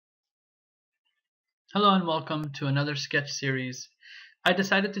Hello and welcome to another sketch series. I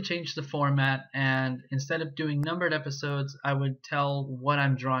decided to change the format, and instead of doing numbered episodes, I would tell what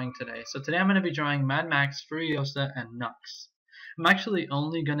I'm drawing today. So today I'm going to be drawing Mad Max, Furiosa, and Nux. I'm actually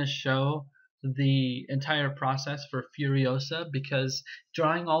only going to show the entire process for Furiosa because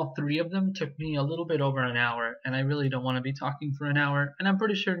drawing all three of them took me a little bit over an hour, and I really don't want to be talking for an hour, and I'm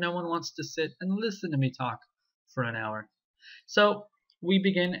pretty sure no one wants to sit and listen to me talk for an hour. So we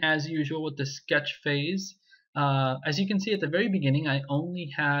begin as usual with the sketch phase. As you can see at the very beginning, I only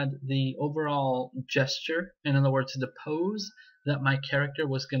had the overall gesture, in other words, the pose that my character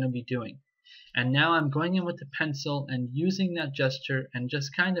was going to be doing. And now I'm going in with the pencil and using that gesture and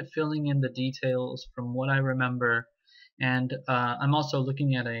just kind of filling in the details from what I remember. And I'm also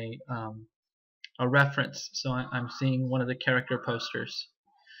looking at a reference, so I'm seeing one of the character posters.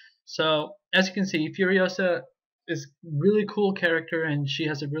 So as you can see, Furiosa is a really cool character, and she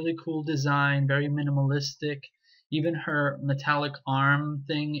has a really cool design, very minimalistic. Even her metallic arm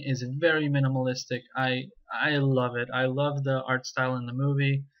thing is very minimalistic. I love it. I love the art style in the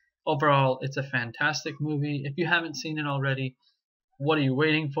movie. Overall, it's a fantastic movie. If you haven't seen it already, what are you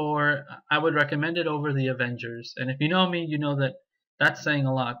waiting for? I would recommend it over the Avengers. And if you know me, you know that that's saying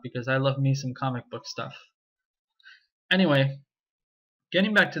a lot because I love me some comic book stuff. Anyway,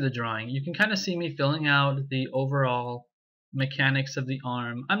 getting back to the drawing, you can kind of see me filling out the overall mechanics of the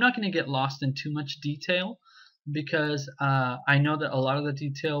arm. I'm not going to get lost in too much detail because I know that a lot of the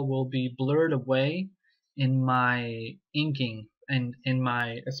detail will be blurred away in my inking and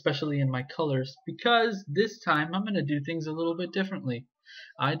especially in my colors, because this time I'm going to do things a little bit differently.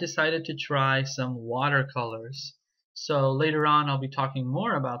 I decided to try some watercolors. So later on I'll be talking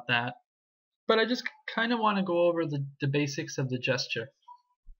more about that, but I just kind of want to go over the basics of the gesture.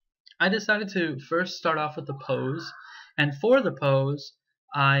 I decided to first start off with the pose, and for the pose,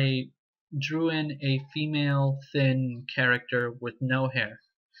 I drew in a female thin character with no hair.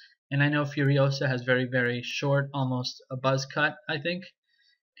 And I know Furiosa has very, very short, almost a buzz cut, I think,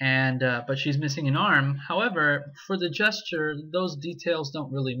 and but she's missing an arm. However, for the gesture, those details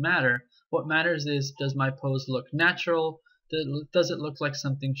don't really matter. What matters is, does my pose look natural? Does it look like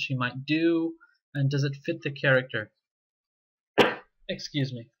something she might do? And does it fit the character?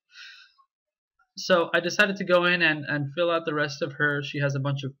 Excuse me. So I decided to go in and fill out the rest of her. She has a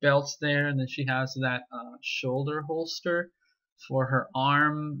bunch of belts there, and then she has that shoulder holster for her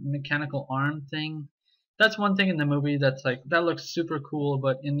arm, mechanical arm thing. That's one thing in the movie that's like, that looks super cool,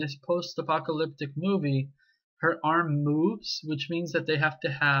 but in this post-apocalyptic movie, her arm moves, which means that they have to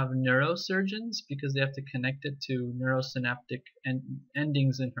have neurosurgeons because they have to connect it to neurosynaptic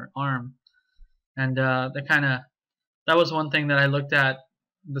endings in her arm. And that was one thing that I looked at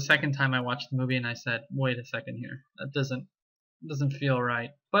the second time I watched the movie, and I said, wait a second here, that doesn't feel right.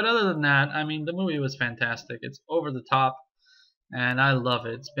 But other than that, I mean, the movie was fantastic. It's over the top, and I love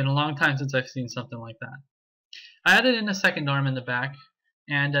it. It's been a long time since I've seen something like that. I added in a second arm in the back,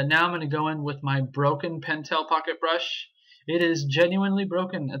 and now I'm going to go in with my broken Pentel pocket brush. It is genuinely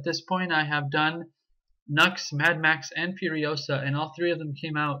broken. At this point, I have done Nux, Mad Max, and Furiosa, and all three of them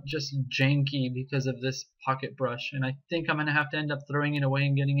came out just janky because of this pocket brush, and I think I'm going to have to end up throwing it away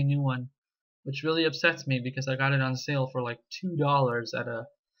and getting a new one, which really upsets me because I got it on sale for like $2 at a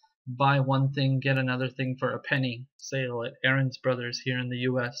buy one thing, get another thing for a penny sale at Aaron's Brothers here in the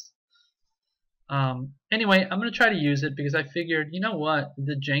US. Anyway, I'm going to try to use it because I figured, you know what,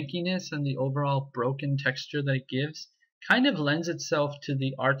 the jankiness and the overall broken texture that it gives kind of lends itself to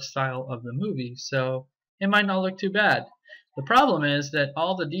the art style of the movie, so it might not look too bad. The problem is that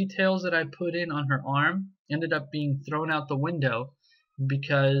all the details that I put in on her arm ended up being thrown out the window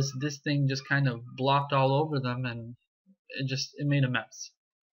because this thing just kind of blocked all over them, and it made a mess.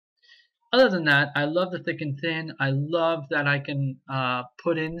 Other than that, I love the thick and thin. I love that I can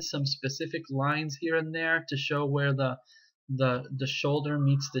put in some specific lines here and there to show where the shoulder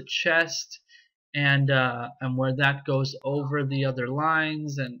meets the chest, and where that goes over the other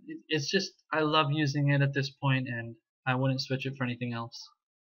lines, and it's just, I love using it at this point, and I wouldn't switch it for anything else.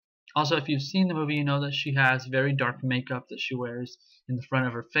 Also, if you've seen the movie, you know that she has very dark makeup that she wears in the front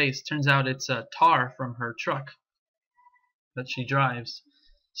of her face. Turns out it's tar from her truck that she drives.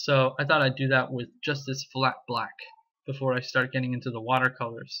 So I thought I'd do that with just this flat black before I start getting into the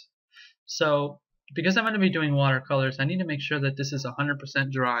watercolors. So because I'm going to be doing watercolors, I need to make sure that this is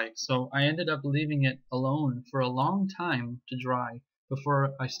 100% dry. So I ended up leaving it alone for a long time to dry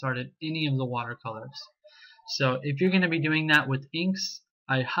before I started any of the watercolors. So if you're going to be doing that with inks,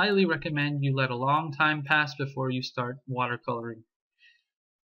 I highly recommend you let a long time pass before you start watercoloring.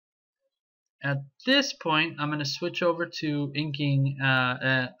 At this point, I'm going to switch over to inking,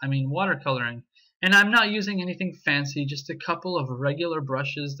 watercoloring. And I'm not using anything fancy, just a couple of regular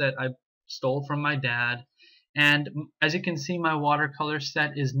brushes that I stole from my dad. And as you can see, my watercolor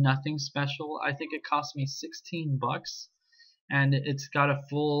set is nothing special. I think it cost me 16 bucks. And it's got a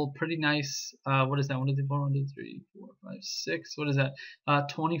full, pretty nice, what is that, 1, 2, 3, 4, 1, 2, 3, 4, 5, 6, what is that,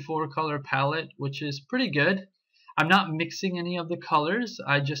 24 color palette, which is pretty good. I'm not mixing any of the colors.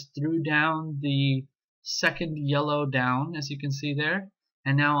 I just threw down the second yellow down, as you can see there.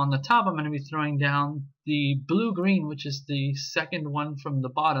 And now on the top, I'm going to be throwing down the blue-green, which is the second one from the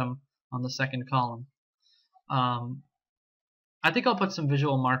bottom on the second column. I think I'll put some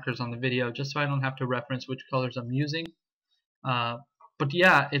visual markers on the video just so I don't have to reference which colors I'm using. But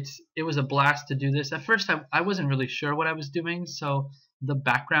yeah, it was a blast to do this. At first, I wasn't really sure what I was doing, so the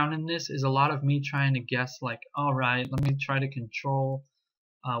background in this is a lot of me trying to guess, like, all right, let me try to control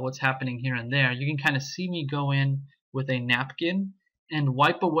what's happening here and there. You can kind of see me go in with a napkin and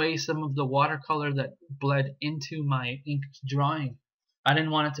wipe away some of the watercolor that bled into my inked drawing. I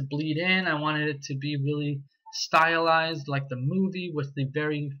didn't want it to bleed in. I wanted it to be really stylized like the movie with the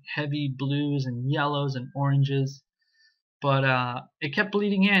very heavy blues and yellows and oranges. But it kept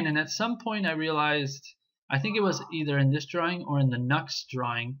bleeding in, and at some point I realized, I think it was either in this drawing or in the Nux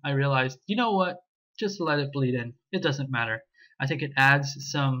drawing, I realized, you know what, just let it bleed in. It doesn't matter. I think it adds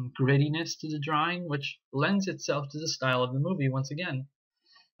some grittiness to the drawing, which lends itself to the style of the movie once again.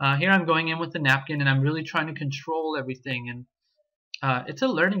 Here I'm going in with the napkin, and I'm really trying to control everything, and it's a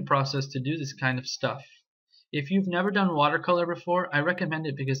learning process to do this kind of stuff. If you've never done watercolor before, I recommend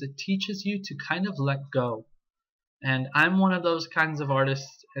it because it teaches you to kind of let go. And I'm one of those kinds of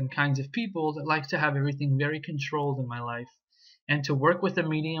artists and kinds of people that likes to have everything very controlled in my life. And to work with a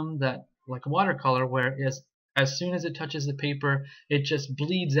medium that, like watercolor, where as soon as it touches the paper, it just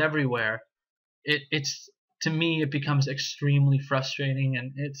bleeds everywhere. It's to me, it becomes extremely frustrating,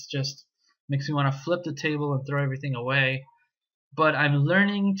 and it's just makes me want to flip the table and throw everything away. But I'm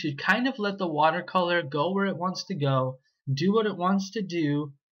learning to kind of let the watercolor go where it wants to go, do what it wants to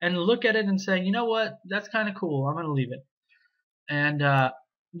do, and look at it and say, you know what, that's kind of cool, I'm going to leave it. And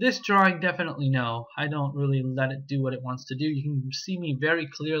this drawing, definitely no, I don't really let it do what it wants to do. You can see me very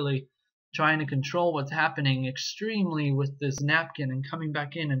clearly trying to control what's happening extremely with this napkin and coming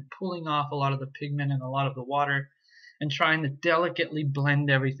back in and pulling off a lot of the pigment and a lot of the water and trying to delicately blend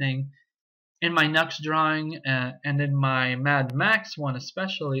everything. In my Nux drawing and in my Mad Max one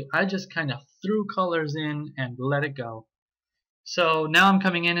especially, I just kind of threw colors in and let it go. So now I'm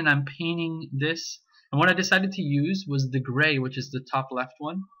coming in and I'm painting this, and what I decided to use was the gray, which is the top left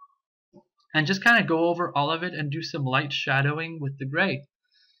one, and just kind of go over all of it and do some light shadowing with the gray.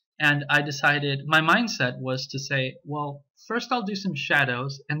 And I decided, my mindset was to say, well, first I'll do some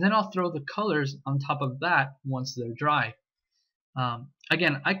shadows and then I'll throw the colors on top of that once they're dry.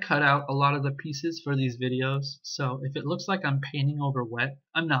 Again, I cut out a lot of the pieces for these videos, so if it looks like I'm painting over wet,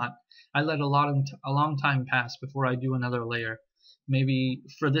 I'm not. I let a long time pass before I do another layer. Maybe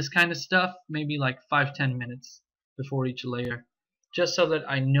for this kind of stuff, maybe like 5-10 minutes before each layer, just so that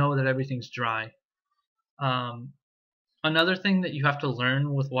I know that everything's dry. Another thing that you have to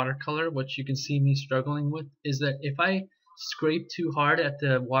learn with watercolor, which you can see me struggling with, is that if I scrape too hard at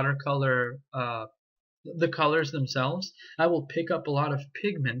the watercolor the colors themselves, I will pick up a lot of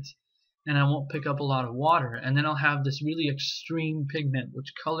pigment and I won't pick up a lot of water, and then I'll have this really extreme pigment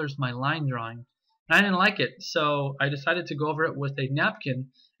which colors my line drawing. And I didn't like it, so I decided to go over it with a napkin,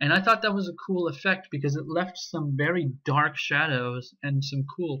 and I thought that was a cool effect because it left some very dark shadows and some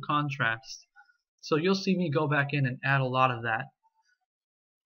cool contrast. So you'll see me go back in and add a lot of that.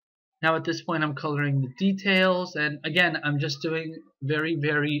 Now at this point I'm coloring the details, and again I'm just doing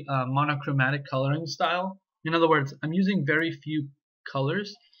very monochromatic coloring style. In other words, I'm using very few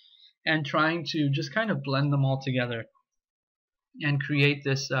colors and trying to just kind of blend them all together and create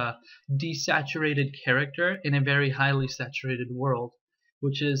this desaturated character in a very highly saturated world,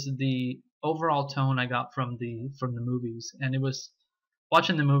 which is the overall tone I got from the movies. And it was,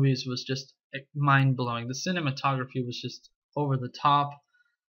 watching the movies was just mind-blowing. The cinematography was just over the top.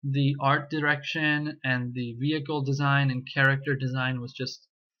 The art direction and the vehicle design and character design was just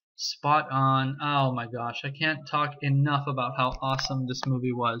spot on. Oh my gosh, I can't talk enough about how awesome this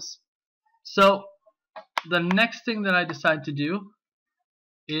movie was. So the next thing that I decide to do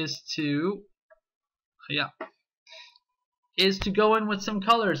is to go in with some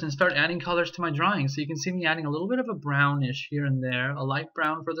colors and start adding colors to my drawing. So you can see me adding a little bit of a brownish here and there, a light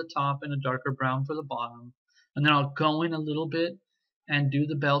brown for the top and a darker brown for the bottom. And then I'll go in a little bit and do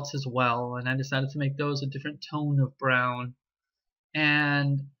the belts as well, and I decided to make those a different tone of brown.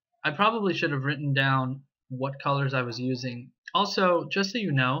 And I probably should have written down what colors I was using. Also, just so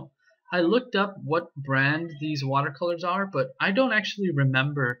you know, I looked up what brand these watercolors are, but I don't actually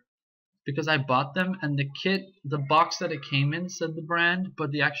remember because I bought them and the kit, the box that it came in said the brand,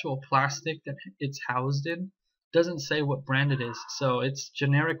 but the actual plastic that it's housed in doesn't say what brand it is. So it's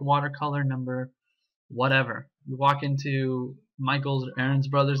generic watercolor number whatever. You walk into Michael's or Aaron's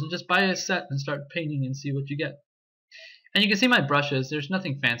Brothers and just buy a set and start painting and see what you get. And you can see my brushes. There's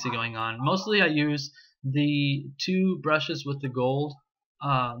nothing fancy going on. Mostly I use the two brushes with the gold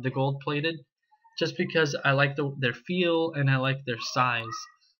plated, just because I like their feel and I like their size.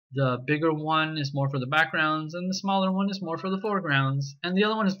 The bigger one is more for the backgrounds, and the smaller one is more for the foregrounds, and the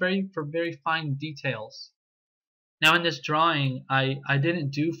other one is for very fine details. Now in this drawing, I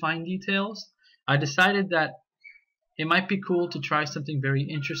didn't do fine details. I decided that it might be cool to try something very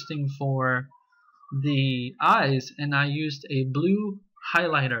interesting for the eyes, and I used a blue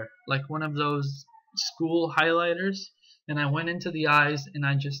highlighter, like one of those school highlighters, and I went into the eyes and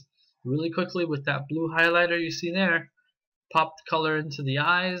I just really quickly with that blue highlighter you see there popped color into the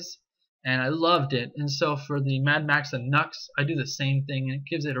eyes, and I loved it. And so for the Mad Max and Nux, I do the same thing, and it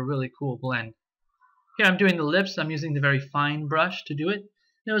gives it a really cool blend. Here I'm doing the lips. I'm using the very fine brush to do it.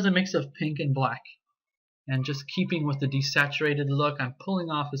 It was a mix of pink and black. And just keeping with the desaturated look, I'm pulling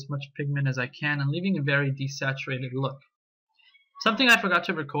off as much pigment as I can and leaving a very desaturated look. Something I forgot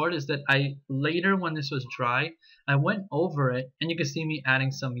to record is that later when this was dry, I went over it, and you can see me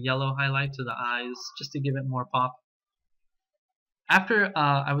adding some yellow highlight to the eyes just to give it more pop. After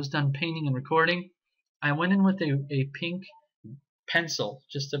I was done painting and recording, I went in with a pink pencil,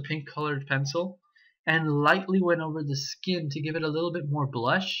 just a pink colored pencil, and lightly went over the skin to give it a little bit more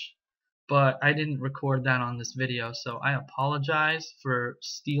blush, but I didn't record that on this video, so I apologize for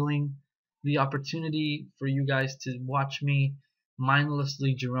stealing the opportunity for you guys to watch me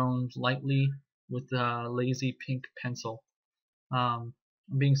mindlessly drone lightly with a lazy pink pencil. I'm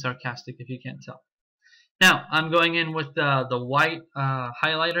being sarcastic if you can't tell. Now I'm going in with the white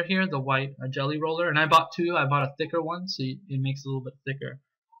highlighter here, the white jelly roller, and I bought two. I bought a thicker one, so it makes a little bit thicker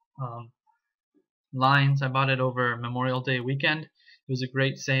lines. I bought it over Memorial Day weekend. It was a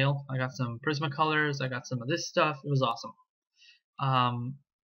great sale. I got some Prismacolors. I got some of this stuff. It was awesome.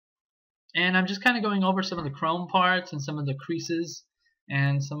 And I'm just kind of going over some of the chrome parts and some of the creases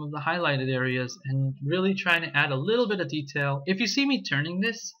and some of the highlighted areas and really trying to add a little bit of detail. If you see me turning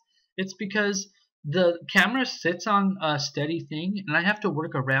this, it's because the camera sits on a steady thing, and I have to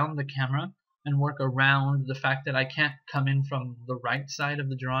work around the camera and work around the fact that I can't come in from the right side of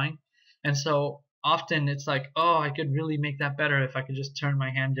the drawing. And so often it's like, oh, I could really make that better if I could just turn my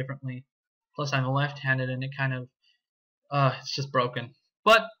hand differently. Plus I'm left-handed, and it kind of it's just broken.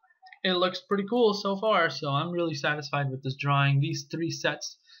 But it looks pretty cool so far, so I'm really satisfied with this drawing. These three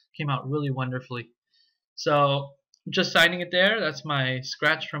sets came out really wonderfully. So just signing it there. That's my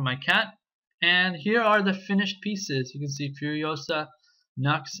scratch from my cat. And here are the finished pieces. You can see Furiosa,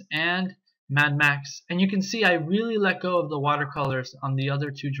 Nux, and Mad Max. And you can see I really let go of the watercolors on the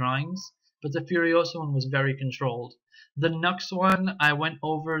other two drawings, but the Furiosa one was very controlled. The Nux one, I went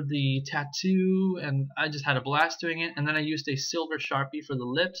over the tattoo, and I just had a blast doing it. And then I used a silver Sharpie for the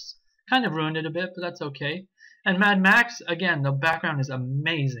lips. Kind of ruined it a bit, but that's okay. And Mad Max, again, the background is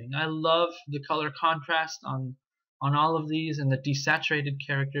amazing. I love the color contrast on all of these and the desaturated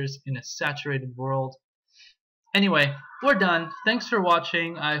characters in a saturated world. Anyway, we're done. Thanks for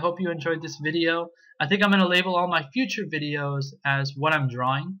watching. I hope you enjoyed this video. I think I'm going to label all my future videos as what I'm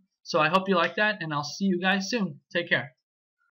drawing. So I hope you like that, and I'll see you guys soon. Take care.